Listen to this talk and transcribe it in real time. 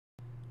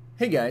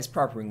Hey guys,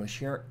 Proper English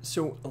here.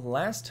 So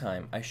last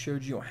time I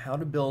showed you how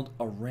to build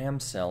a RAM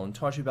cell and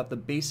taught you about the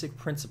basic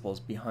principles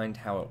behind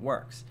how it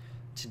works.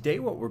 Today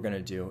what we're going to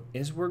do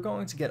is we're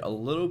going to get a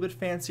little bit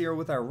fancier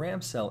with our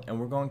RAM cell, and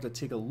we're going to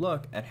take a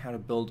look at how to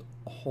build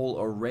a whole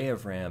array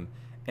of RAM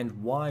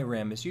and why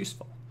RAM is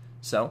useful.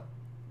 So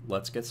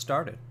let's get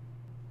started.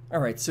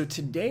 Alright, so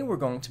today we're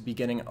going to be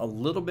getting a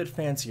little bit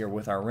fancier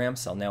with our RAM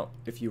cell. Now,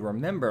 if you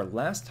remember,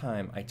 last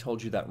time I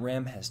told you that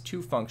RAM has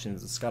two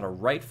functions. It's got a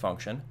write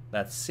function,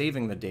 that's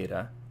saving the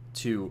data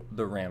to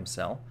the RAM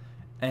cell,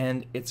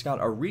 and it's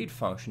got a read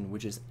function,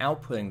 which is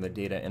outputting the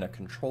data in a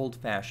controlled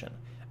fashion.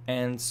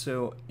 And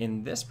so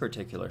in this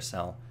particular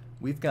cell,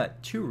 we've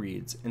got two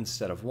reads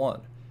instead of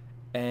one.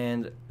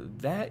 And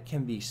that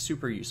can be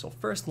super useful.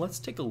 First, let's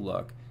take a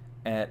look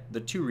at the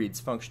two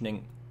reads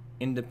functioning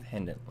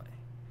independently.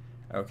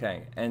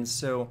 Okay, and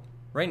so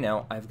right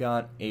now I've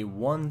got a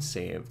 1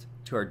 saved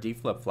to our D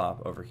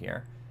flip-flop over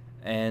here,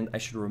 and I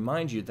should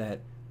remind you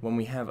that when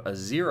we have a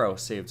 0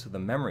 saved to the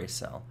memory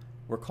cell,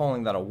 we're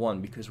calling that a 1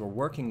 because we're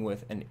working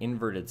with an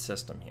inverted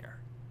system here.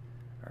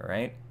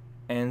 Alright,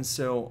 and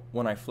so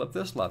when I flip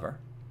this lever,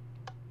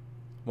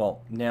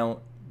 well,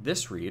 now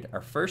this read,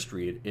 our first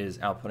read, is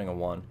outputting a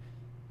 1,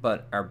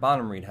 but our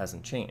bottom read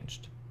hasn't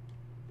changed.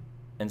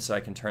 And so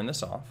I can turn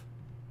this off,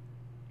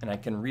 and I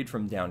can read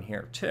from down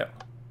here too.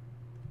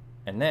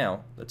 And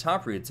now the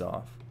top read's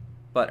off,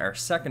 but our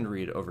second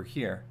read over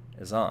here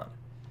is on.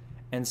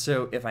 And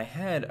so if I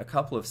had a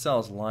couple of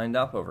cells lined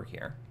up over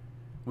here,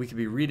 we could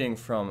be reading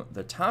from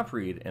the top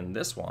read in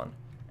this one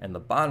and the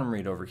bottom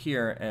read over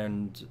here,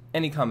 and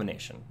any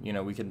combination. You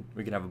know, we could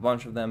have a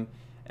bunch of them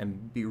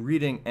and be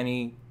reading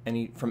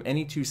from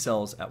any two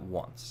cells at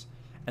once.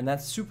 And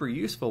that's super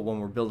useful when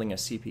we're building a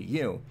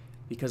CPU,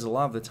 because a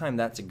lot of the time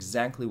that's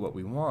exactly what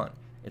we want.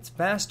 It's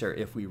faster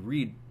if we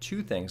read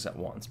two things at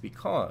once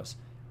because,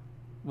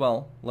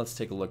 well, let's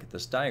take a look at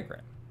this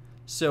diagram.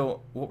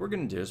 So what we're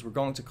going to do is we're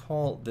going to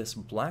call this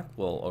black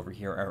wool over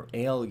here our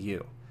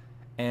ALU.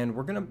 And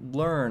we're going to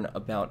learn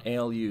about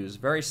ALUs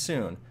very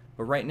soon,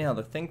 but right now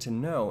the thing to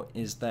know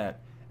is that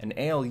an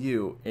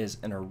ALU is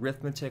an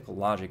arithmetic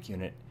logic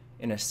unit.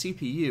 In a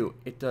CPU,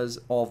 it does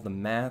all of the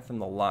math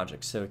and the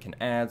logic, so it can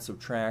add,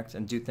 subtract,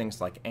 and do things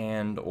like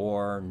AND,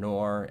 OR,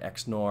 NOR,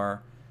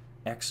 XNOR,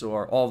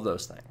 XOR, all of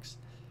those things.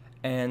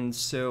 And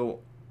so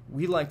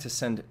we like to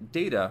send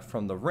data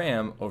from the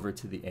RAM over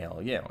to the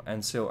ALU.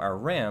 And so our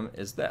RAM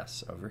is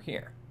this over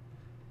here.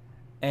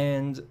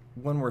 And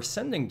when we're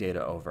sending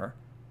data over,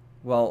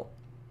 well,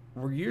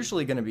 we're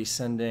usually going to be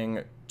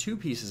sending two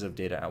pieces of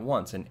data at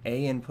once, an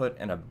A input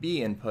and a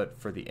B input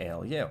for the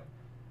ALU.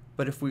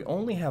 But if we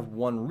only have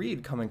one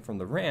read coming from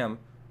the RAM,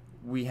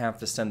 we have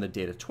to send the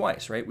data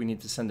twice, right? We need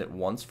to send it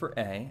once for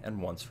A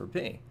and once for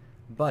B.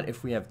 But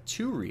if we have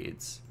two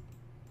reads,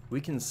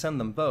 we can send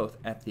them both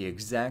at the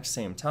exact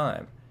same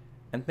time,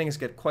 and things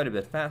get quite a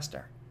bit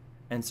faster.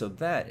 And so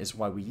that is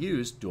why we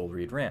use dual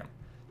read RAM.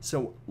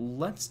 So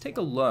let's take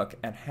a look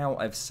at how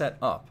I've set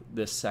up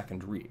this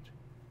second read.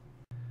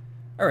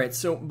 Alright,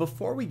 so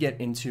before we get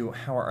into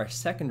how our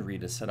second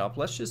read is set up,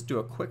 let's just do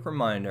a quick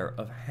reminder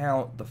of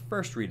how the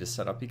first read is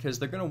set up, because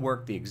they're going to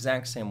work the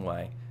exact same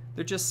way.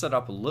 They're just set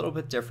up a little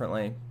bit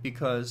differently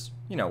because,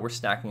 you know, we're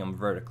stacking them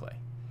vertically.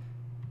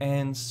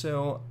 And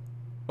so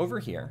over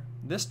here,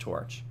 this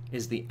torch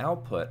is the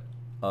output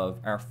of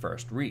our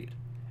first read.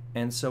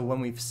 And so when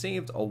we've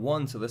saved a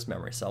 1 to this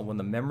memory cell, when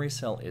the memory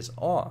cell is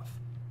off,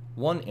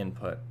 one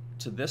input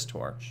to this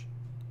torch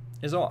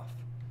is off.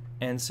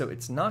 And so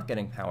it's not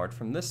getting powered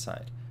from this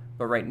side.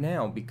 But right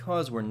now,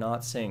 because we're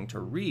not saying to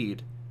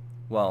read,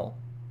 well,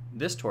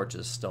 this torch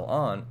is still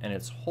on and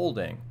it's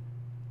holding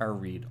our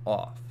read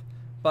off.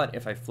 But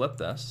if I flip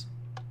this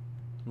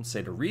and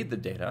say to read the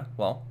data,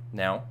 well,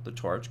 now the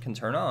torch can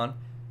turn on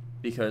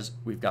because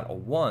we've got a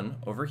 1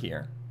 over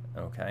here,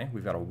 okay?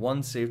 We've got a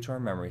 1 saved to our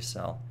memory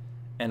cell,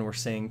 and we're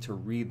saying to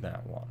read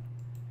that 1.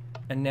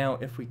 And now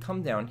if we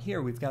come down here,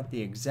 we've got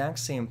the exact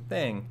same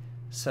thing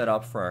set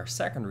up for our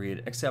second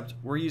read, except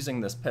we're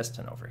using this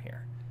piston over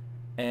here.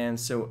 And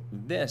so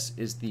this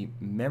is the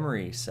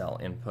memory cell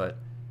input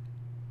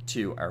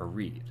to our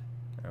read,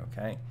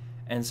 okay?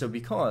 And so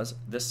because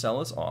this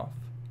cell is off,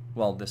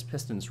 well, this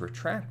piston's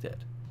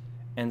retracted,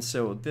 and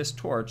so this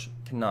torch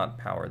cannot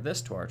power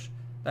this torch.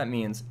 That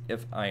means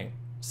if I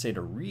say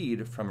to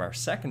read from our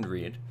second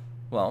read,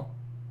 well,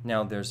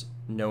 now there's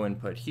no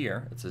input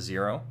here, it's a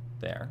 0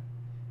 there,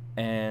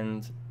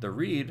 and the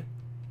read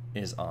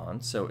is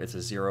on, so it's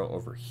a 0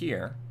 over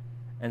here,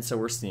 and so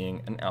we're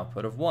seeing an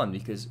output of 1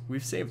 because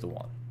we've saved the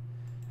 1.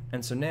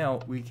 And so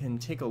now we can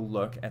take a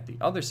look at the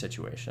other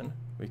situation.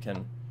 We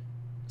can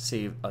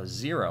save a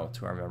 0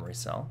 to our memory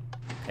cell,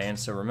 okay, and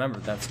so remember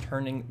that's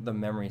turning the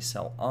memory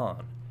cell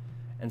on.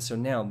 And so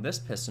now this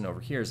piston over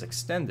here is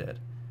extended,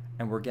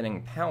 and we're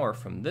getting power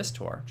from this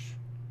torch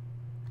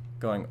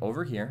going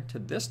over here to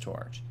this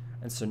torch.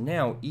 And so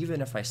now,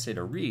 even if I say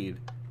to read,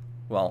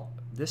 well,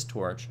 this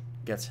torch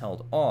gets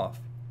held off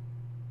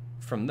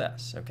from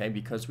this, okay,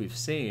 because we've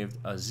saved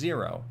a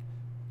 0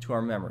 to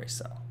our memory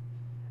cell.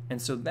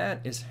 And so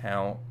that is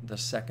how the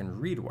second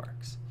read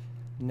works.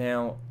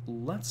 Now,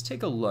 let's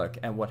take a look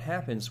at what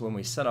happens when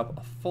we set up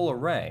a full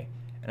array,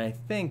 and I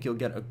think you'll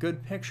get a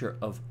good picture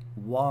of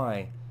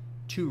why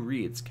 2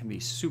 reads can be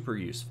super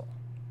useful.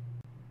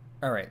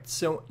 Alright,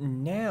 so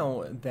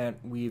now that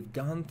we've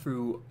gone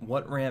through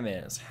what RAM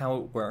is, how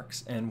it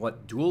works, and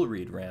what dual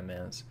read RAM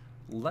is,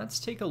 let's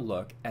take a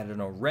look at an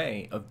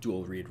array of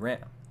dual read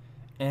RAM.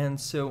 And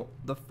so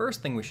the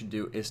first thing we should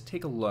do is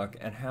take a look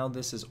at how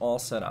this is all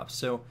set up.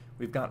 So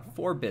we've got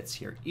 4 bits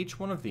here. Each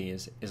one of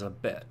these is a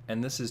bit,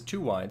 and this is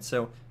 2 wide,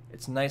 so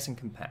it's nice and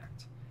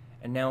compact.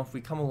 And now if we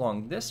come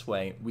along this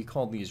way, we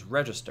call these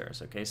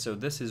registers, okay? So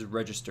this is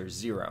register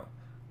 0.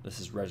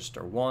 This is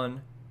register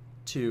 1,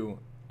 2,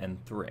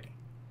 and 3.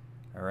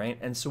 All right,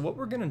 and so what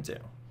we're going to do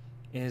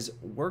is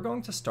we're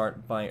going to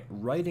start by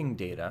writing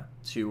data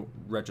to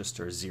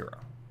register 0.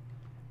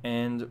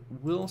 And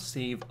we'll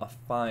save a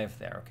 5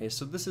 there, okay?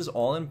 So this is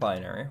all in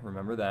binary,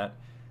 remember that.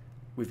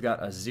 We've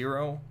got a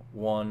 0,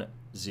 1,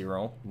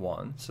 0,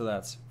 1, so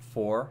that's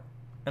 4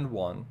 and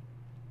 1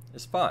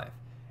 is 5.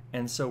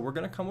 And so we're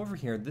going to come over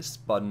here, this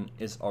button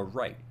is a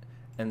write,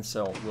 and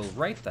so we'll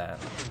write that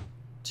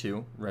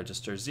to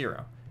register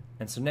 0.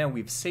 And so now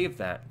we've saved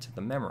that to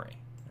the memory,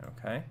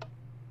 okay?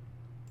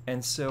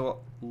 And so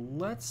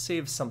let's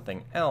save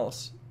something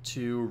else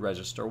to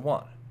register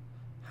 1.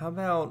 How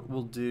about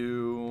we'll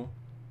do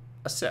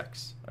a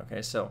 6,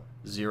 okay? So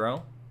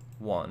 0,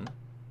 1,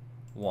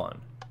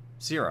 1,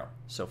 0.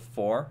 So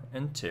 4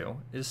 and 2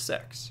 is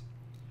 6.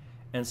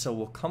 And so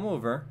we'll come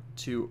over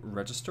to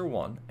register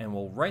 1 and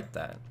we'll write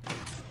that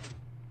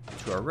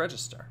to our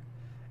register.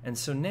 And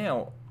so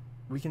now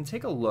we can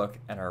take a look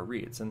at our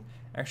reads. And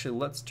actually,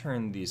 let's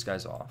turn these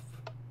guys off.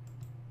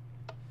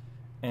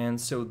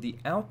 And so the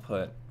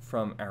output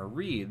from our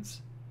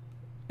reads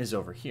is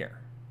over here.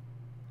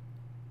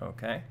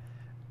 Okay?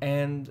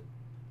 And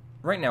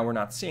right now we're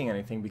not seeing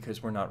anything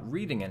because we're not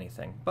reading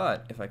anything.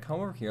 But if I come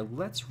over here,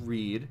 let's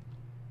read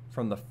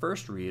from the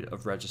first read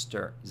of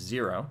register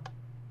 0.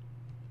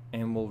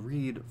 And we'll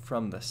read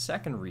from the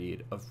second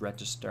read of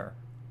register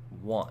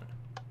 1.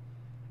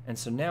 And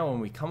so now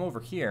when we come over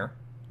here,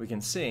 we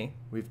can see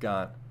we've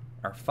got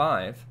our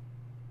 5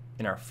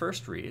 in our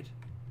first read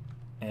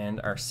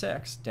and our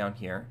 6 down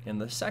here in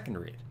the second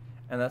read.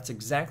 And that's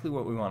exactly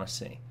what we want to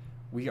see.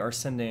 We are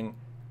sending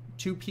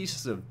 2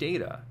 pieces of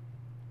data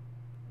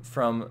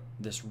from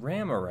this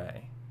RAM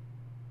array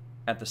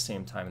at the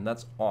same time, and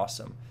that's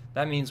awesome.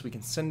 That means we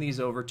can send these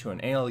over to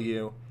an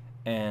ALU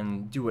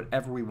and do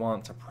whatever we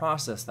want to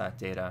process that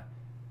data.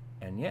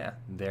 And yeah,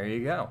 there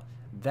you go.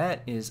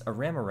 That is a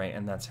RAM array,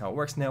 and that's how it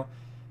works. Now,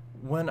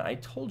 when I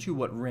told you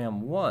what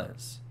RAM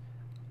was,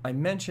 I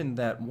mentioned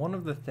that one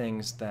of the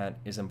things that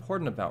is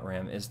important about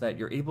RAM is that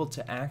you're able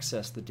to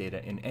access the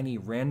data in any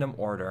random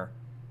order,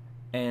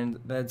 and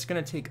that it's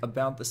going to take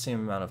about the same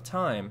amount of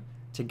time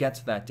to get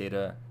to that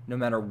data no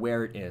matter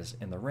where it is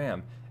in the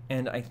RAM.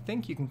 And I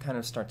think you can kind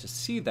of start to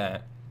see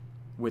that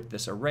with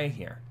this array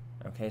here.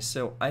 Okay,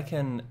 so I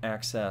can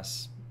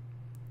access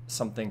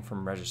something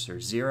from register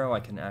 0, I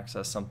can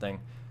access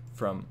something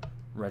from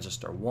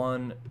register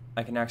 1,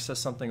 I can access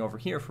something over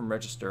here from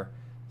register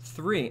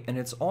 3, and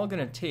it's all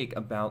going to take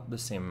about the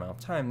same amount of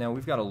time. Now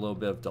we've got a little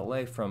bit of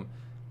delay from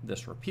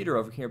this repeater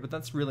over here, but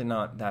that's really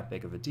not that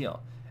big of a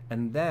deal.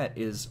 And that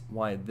is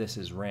why this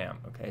is RAM,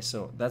 okay?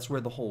 So that's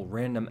where the whole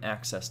random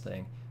access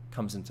thing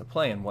comes into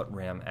play and what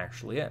RAM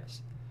actually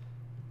is.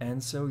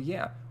 And so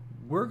yeah,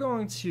 we're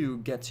going to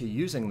get to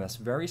using this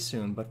very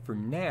soon, but for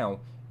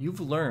now,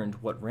 you've learned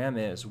what RAM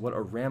is, what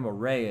a RAM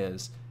array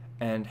is,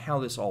 and how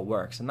this all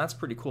works. And that's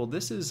pretty cool.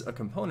 This is a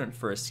component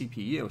for a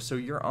CPU, so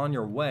you're on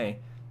your way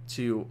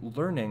to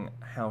learning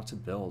how to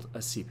build a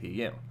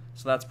CPU.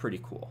 So that's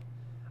pretty cool.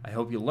 I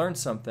hope you learned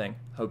something,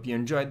 hope you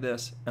enjoyed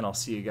this, and I'll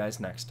see you guys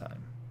next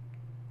time.